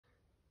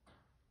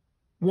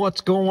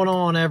What's going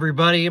on,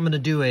 everybody? I'm going to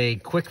do a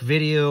quick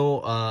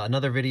video,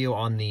 another video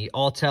on the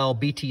autel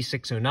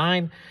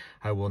bt609.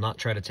 I will not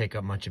try to take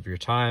up much of your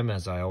time,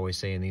 as I always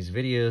say in these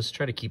videos.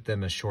 Try to keep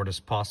them as short as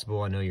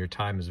possible. I know your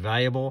time is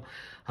valuable.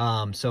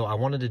 So I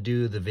wanted to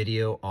do the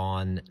video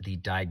on the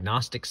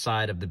diagnostic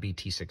side of the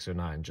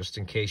bt609, just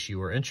in case you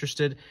were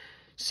interested,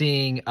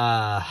 seeing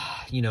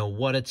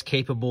what it's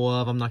capable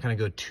of. I'm not going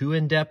to go too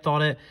in depth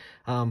on it,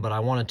 but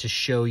I wanted to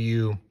show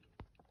you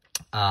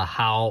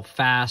how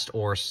fast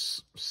or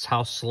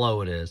how slow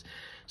it is.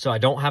 So I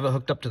don't have it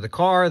hooked up to the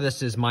car.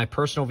 This is my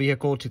personal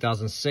vehicle,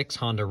 2006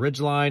 Honda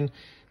Ridgeline.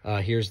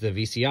 Here's the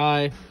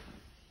VCI.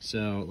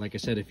 So like I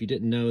said, if you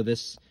didn't know,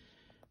 this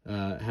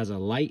has a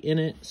light in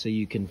it so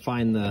you can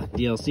find the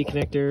DLC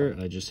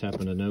connector. I just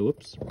happen to know,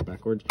 whoops,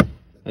 backwards.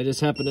 I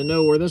just happen to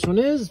know where this one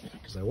is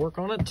because I work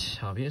on it,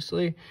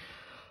 obviously.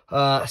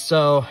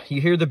 So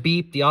you hear the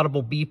beep, the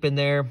audible beep in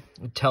there.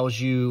 It tells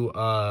you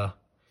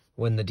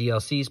when the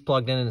DLC is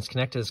plugged in and it's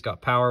connected, it's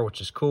got power, which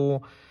is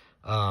cool.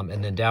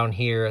 And then down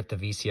here at the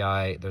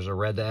VCI, there's a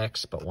red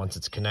X, but once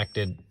it's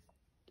connected,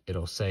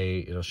 it'll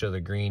show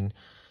the green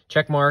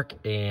check mark,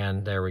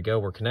 and there we go,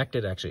 we're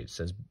connected. Actually, it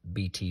says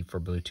BT for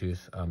Bluetooth,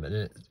 and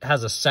it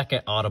has a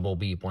second audible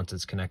beep once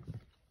it's connected.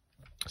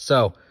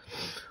 So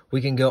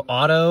we can go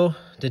auto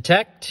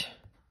detect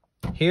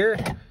here.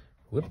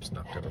 Whoops,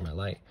 knocked over my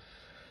light.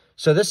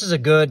 So this is a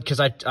good, because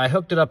I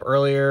hooked it up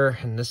earlier,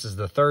 and this is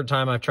the third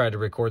time I've tried to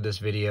record this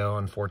video,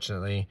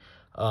 unfortunately.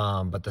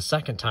 But the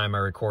second time I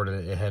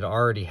recorded it, it had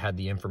already had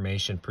the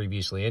information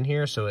previously in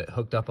here, so it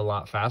hooked up a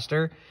lot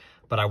faster.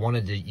 But I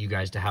wanted you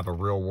guys to have a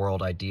real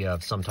world idea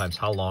of sometimes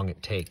how long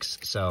it takes.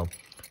 So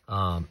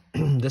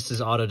this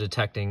is auto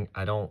detecting.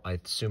 I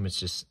assume it's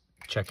just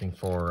checking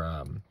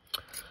for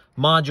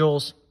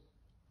modules.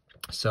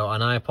 So,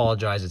 and I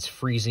apologize, it's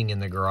freezing in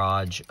the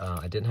garage.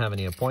 I didn't have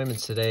any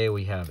appointments today.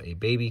 We have a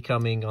baby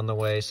coming on the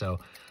way, so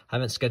I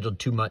haven't scheduled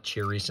too much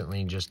here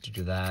recently just to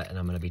do that, and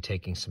I'm going to be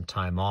taking some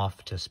time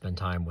off to spend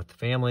time with the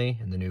family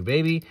and the new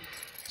baby.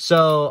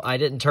 So I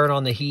didn't turn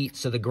on the heat,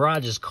 so the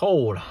garage is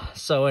cold.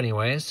 So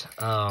anyways,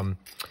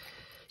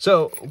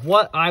 so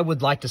what I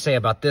would like to say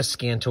about this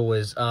scan tool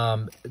is,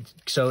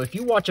 so if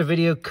you watch a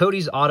video,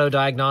 Cody's Auto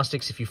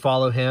Diagnostics, if you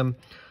follow him,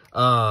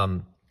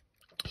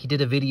 he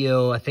did a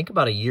video, I think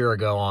about a year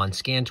ago, on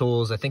scan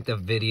tools. I think the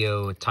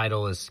video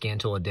title is Scan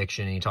Tool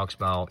Addiction, and he talks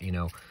about,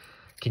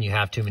 can you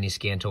have too many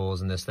scan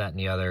tools and this, that, and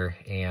the other.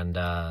 And,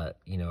 a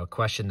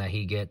question that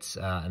he gets,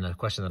 and a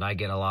question that I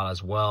get a lot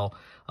as well,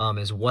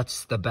 is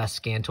what's the best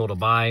scan tool to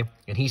buy?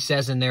 And he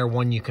says in there,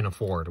 one you can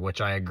afford,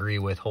 which I agree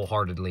with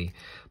wholeheartedly.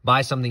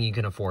 Buy something you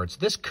can afford. So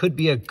this could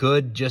be a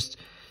good just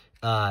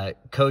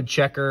code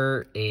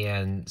checker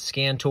and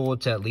scan tool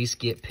to at least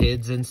get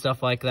PIDs and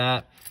stuff like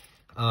that.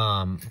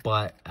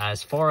 But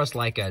as far as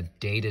like a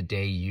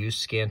day-to-day use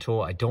scan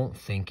tool, I don't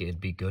think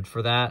it'd be good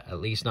for that, at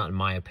least not in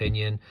my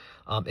opinion.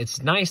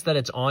 It's nice that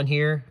it's on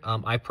here.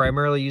 I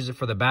primarily use it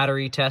for the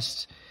battery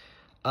test,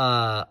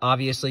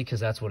 obviously, because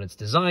that's what it's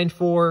designed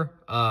for.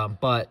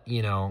 But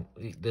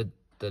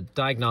the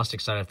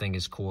diagnostic side of things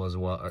is cool as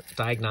well. Or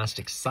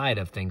diagnostic side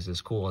of things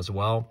is cool as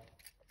well.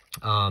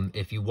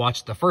 If you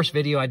watched the first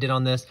video I did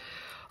on this,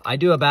 I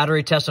do a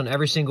battery test on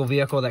every single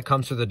vehicle that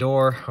comes through the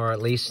door, or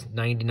at least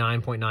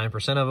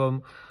 99.9% of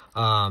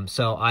them.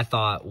 So I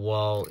thought,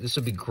 well, this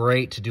would be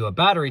great to do a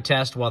battery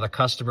test while the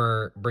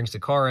customer brings the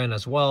car in,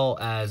 as well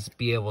as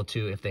be able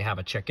to, if they have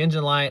a check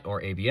engine light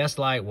or ABS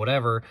light,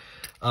 whatever,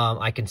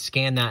 I can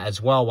scan that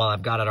as well while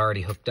I've got it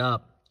already hooked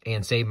up,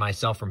 and save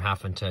myself from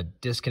having to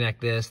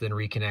disconnect this, then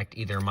reconnect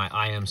either my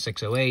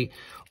IM608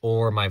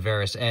 or my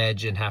Veris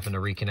Edge and having to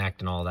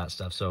reconnect and all that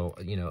stuff. So,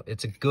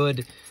 it's a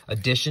good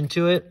addition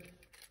to it.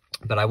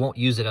 But I won't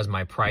use it as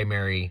my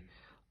primary,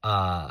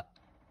 oh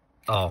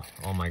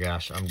my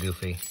gosh, I'm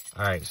goofy.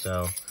 All right,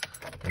 so,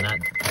 and that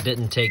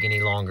didn't take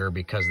any longer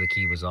because the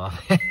key was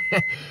off.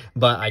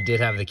 But I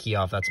did have the key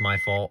off, that's my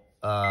fault.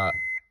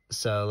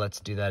 So let's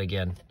do that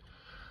again.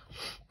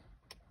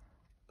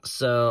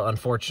 So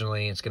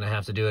unfortunately, it's gonna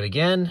have to do it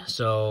again.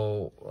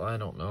 So I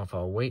don't know if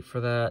I'll wait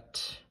for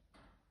that.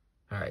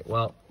 All right,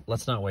 well,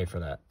 let's not wait for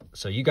that.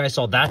 So you guys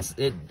saw that's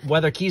it,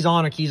 whether keys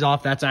on or keys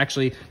off, that's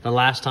actually the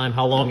last time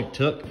how long it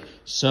took.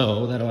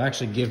 So that'll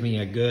actually give me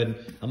a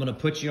good, I'm gonna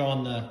put you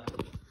on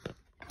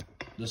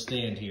the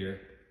stand here.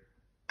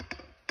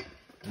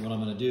 And what I'm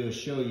gonna do is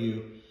show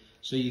you,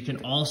 so you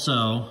can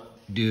also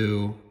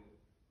do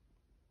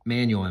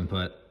manual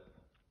input,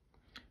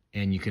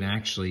 and you can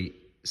actually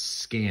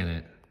scan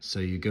it. So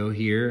you go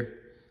here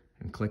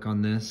and click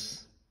on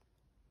this,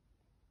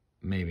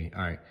 maybe,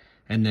 all right.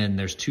 And then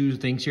there's two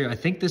things here. I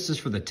think this is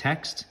for the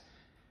text,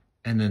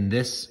 and then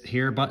this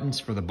here button's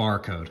for the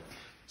barcode.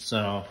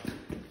 So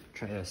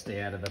try to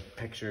stay out of the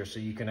picture so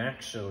you can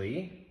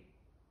actually,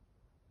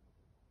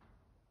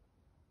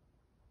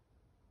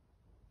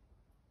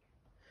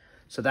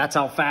 so that's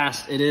how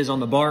fast it is on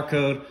the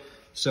barcode.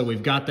 So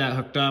we've got that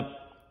hooked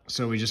up.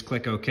 So we just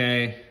click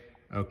OK,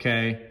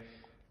 OK,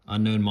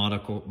 unknown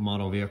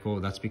model vehicle.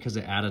 That's because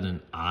it added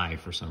an I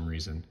for some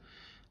reason.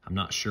 I'm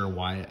not sure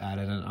why it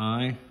added an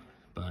I,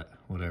 but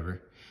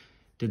whatever.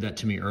 Did that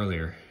to me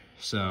earlier.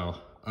 So,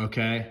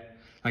 okay.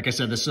 Like I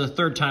said, this is the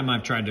third time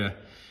I've tried to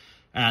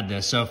add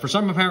this. So for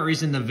some apparent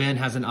reason, the VIN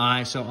has an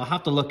I, so I'll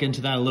have to look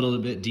into that a little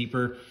bit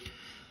deeper.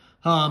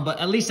 But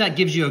at least that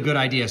gives you a good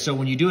idea. So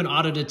when you do an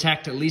auto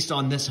detect, at least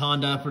on this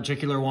Honda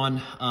particular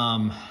one,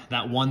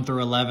 that 1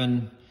 through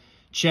 11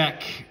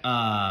 check,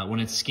 when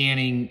it's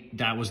scanning,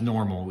 that was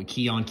normal. We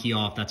key on, key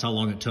off. That's how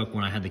long it took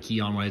when I had the key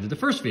on when I did the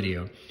first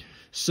video.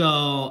 So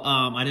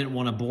I didn't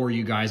want to bore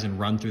you guys and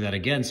run through that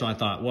again. So I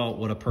thought, well,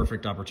 what a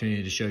perfect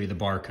opportunity to show you the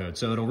barcode.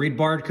 So it'll read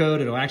barcode.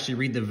 It'll actually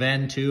read the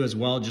VIN too as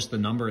well, just the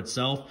number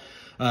itself.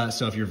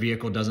 So if your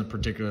vehicle doesn't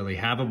particularly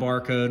have a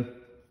barcode.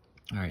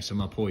 All right, so I'm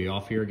gonna pull you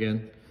off here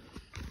again.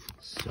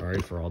 Sorry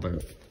for all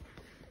the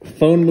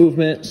phone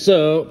movement.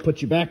 So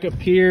put you back up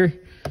here.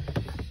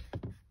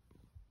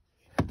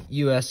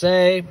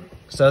 USA.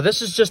 So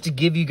this is just to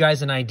give you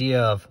guys an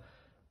idea of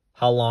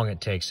how long it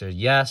takes. So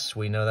yes,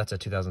 we know that's a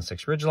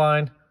 2006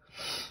 Ridgeline.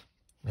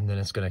 And then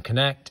it's going to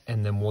connect,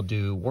 and then we're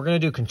going to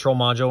do control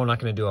module. We're not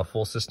going to do a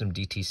full system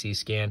DTC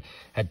scan.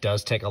 That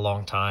does take a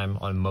long time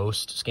on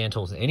most scan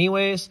tools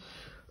anyways.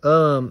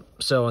 So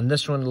on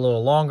this one, a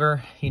little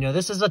longer. You know,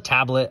 this is a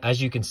tablet.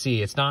 As you can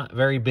see, it's not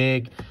very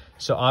big.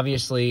 So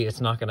obviously it's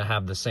not going to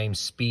have the same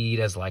speed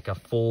as like a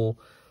full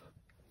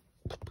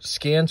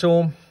scan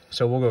tool.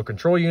 So we'll go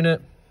control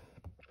unit.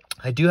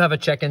 I do have a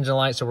check engine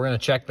light, so we're going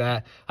to check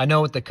that. I know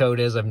what the code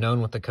is. I've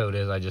known what the code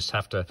is. I just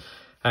have to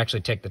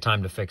actually take the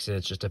time to fix it.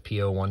 It's just a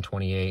PO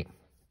 128.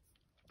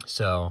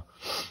 So,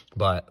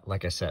 but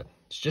like I said,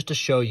 it's just to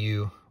show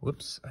you,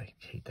 whoops, I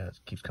hate that. It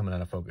keeps coming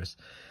out of focus.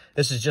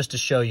 This is just to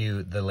show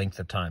you the length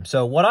of time.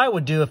 So what I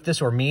would do if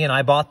this were me and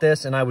I bought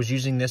this and I was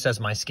using this as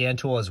my scan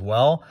tool as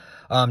well,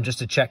 just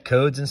to check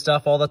codes and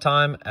stuff all the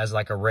time as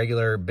like a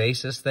regular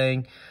basis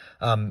thing.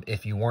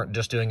 If you weren't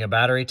just doing a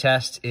battery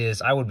test,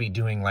 is I would be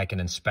doing like an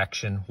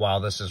inspection while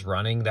this is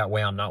running. That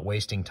way I'm not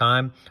wasting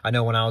time. I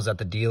know when I was at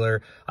the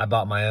dealer, I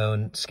bought my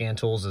own scan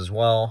tools as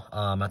well.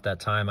 At that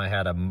time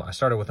I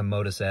started with a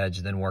Modus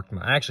Edge, then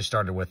I actually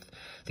started with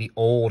the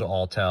old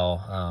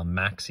Autel,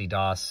 Maxi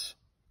DOS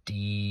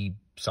D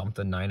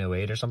something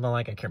 908 or something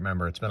like, I can't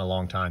remember. It's been a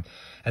long time.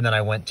 And then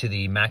I went to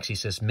the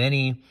MaxiSys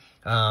Mini,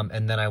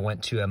 and then I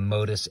went to a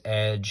Modus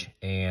Edge,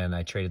 and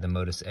I traded the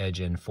Modus Edge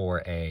in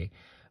for a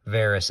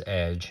Veris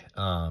Edge,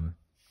 and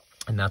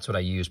that's what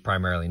I use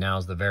primarily now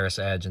is the Veris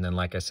Edge. And then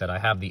like I said, I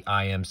have the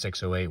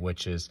IM608,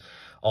 which is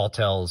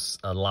Autel's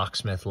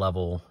locksmith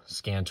level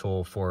scan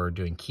tool for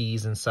doing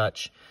keys and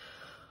such.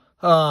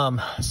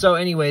 So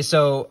anyway,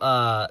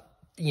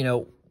 you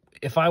know,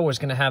 if I was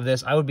going to have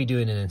this, I would be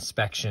doing an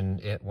inspection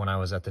when I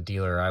was at the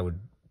dealer. I would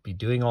be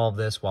doing all of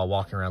this while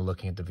walking around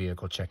looking at the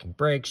vehicle, checking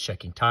brakes,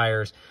 checking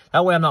tires.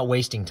 That way I'm not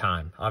wasting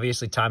time.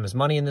 Obviously, time is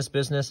money in this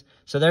business.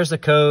 So there's the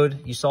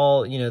code. You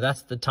saw, you know,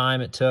 that's the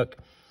time it took.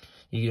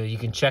 You know, you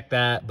can check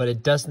that,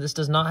 but this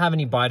does not have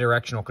any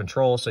bidirectional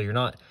control, so you're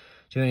not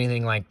doing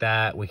anything like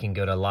that. We can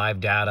go to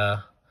live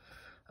data.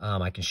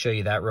 I can show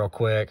you that real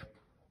quick.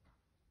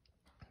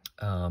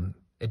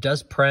 It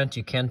does print.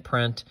 You can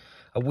print.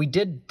 We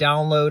did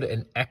download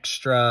an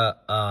extra,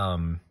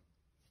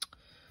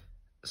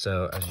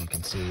 so as you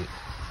can see,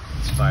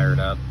 it's fired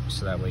up,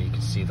 so that way you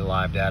can see the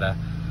live data.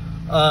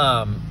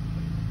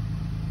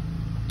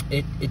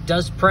 It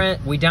does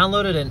print. We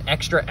downloaded an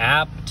extra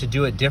app to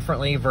do it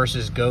differently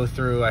versus go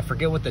through, I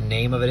forget what the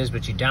name of it is,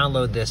 but you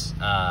download this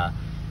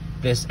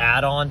this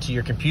add-on to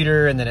your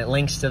computer, and then it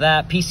links to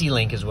that. PC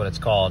Link is what it's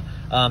called.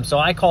 So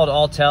I called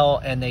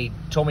Autel, and they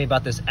told me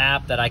about this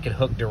app that I could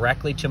hook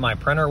directly to my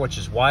printer, which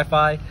is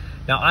Wi-Fi.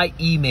 Now, I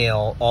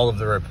email all of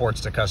the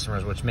reports to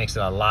customers, which makes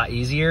it a lot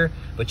easier,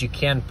 but you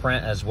can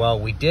print as well.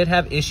 We did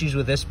have issues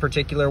with this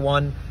particular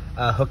one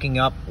hooking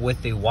up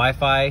with the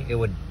Wi-Fi. It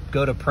would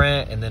go to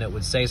print, and then it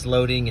would say it's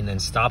loading and then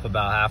stop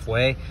about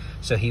halfway.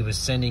 So he was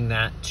sending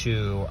that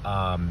to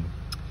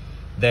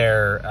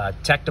their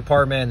tech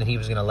department, and he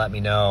was going to let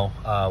me know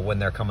when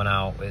they're coming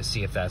out and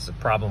see if that's a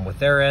problem with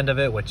their end of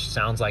it, which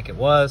sounds like it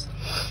was.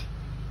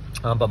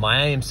 But my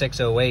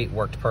IM608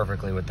 worked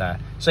perfectly with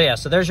that. So yeah,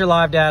 so there's your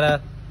live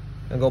data.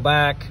 And go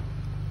back,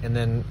 and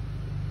then,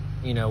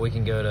 you know, we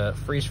can go to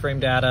freeze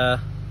frame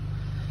data.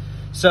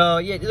 So,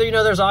 yeah, you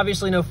know, there's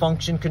obviously no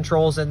function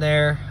controls in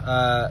there.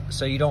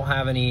 So you don't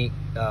have any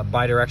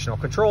bidirectional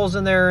controls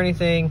in there or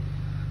anything.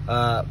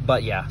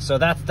 But yeah, so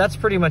that's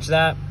pretty much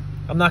that.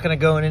 I'm not going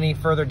to go in any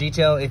further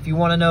detail. If you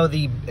want to know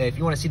if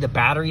you want to see the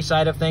battery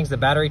side of things, the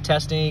battery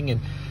testing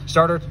and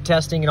starter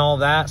testing and all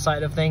that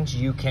side of things,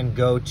 you can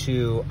go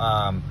to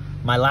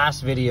my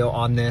last video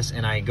on this,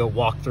 and I go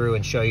walk through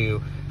and show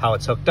you how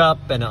it's hooked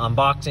up and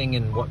unboxing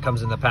and what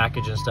comes in the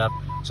package and stuff.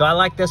 So I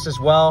like this as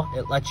well.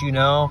 It lets you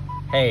know,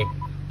 hey,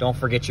 don't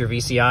forget your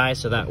VCI,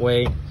 so that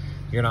way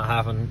you're not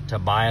having to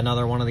buy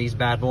another one of these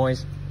bad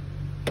boys.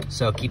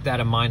 So keep that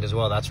in mind as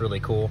well. That's really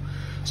cool.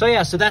 So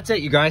yeah, so that's it,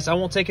 you guys. I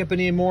won't take up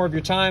any more of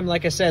your time.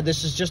 Like I said,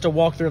 this is just a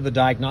walkthrough of the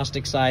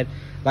diagnostic side.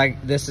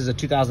 Like, this is a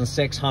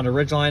 2006 Honda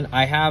Ridgeline.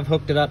 I have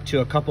hooked it up to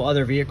a couple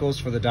other vehicles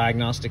for the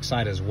diagnostic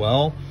side as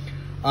well.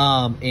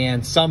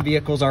 And some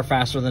vehicles are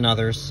faster than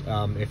others.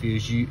 If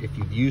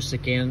you've used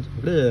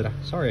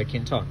sorry, I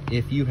can't talk.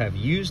 If you have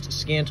used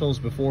scan tools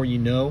before, you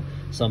know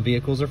some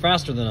vehicles are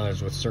faster than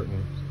others with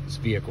certain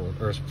vehicles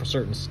or for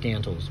certain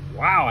scan tools.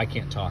 Wow, I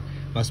can't talk.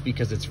 Must be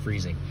because it's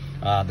freezing.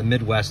 The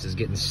Midwest is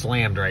getting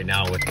slammed right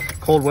now with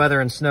cold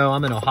weather and snow.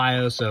 I'm in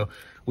Ohio, so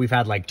we've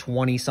had like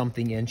 20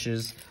 something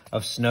inches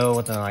of snow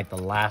within like the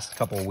last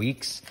couple of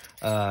weeks.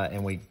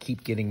 And we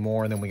keep getting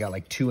more. And then we got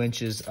like 2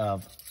 inches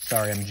of,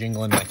 sorry, I'm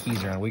jingling my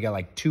keys around. We got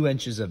like 2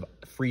 inches of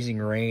freezing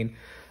rain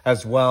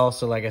as well.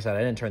 So like I said, I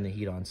didn't turn the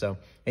heat on. So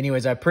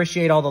anyways, I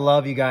appreciate all the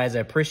love, you guys. I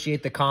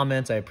appreciate the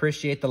comments. I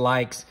appreciate the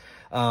likes,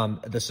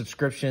 the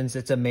subscriptions.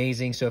 It's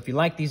amazing. So if you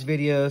like these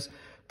videos,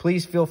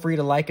 please feel free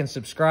to like and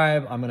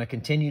subscribe. I'm going to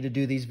continue to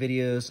do these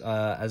videos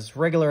as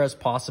regular as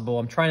possible.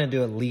 I'm trying to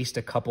do at least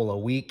a couple a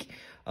week.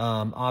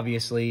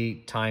 Obviously,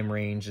 time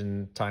range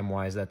and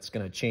time-wise, that's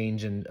going to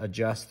change and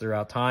adjust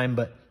throughout time,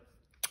 but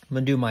I'm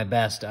going to do my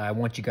best. I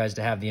want you guys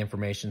to have the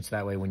information so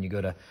that way when you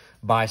go to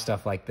buy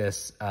stuff like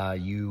this,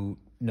 you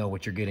know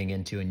what you're getting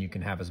into and you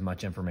can have as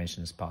much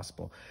information as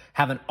possible.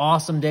 Have an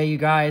awesome day, you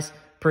guys.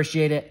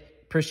 Appreciate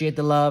it. Appreciate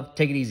the love.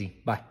 Take it easy.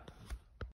 Bye.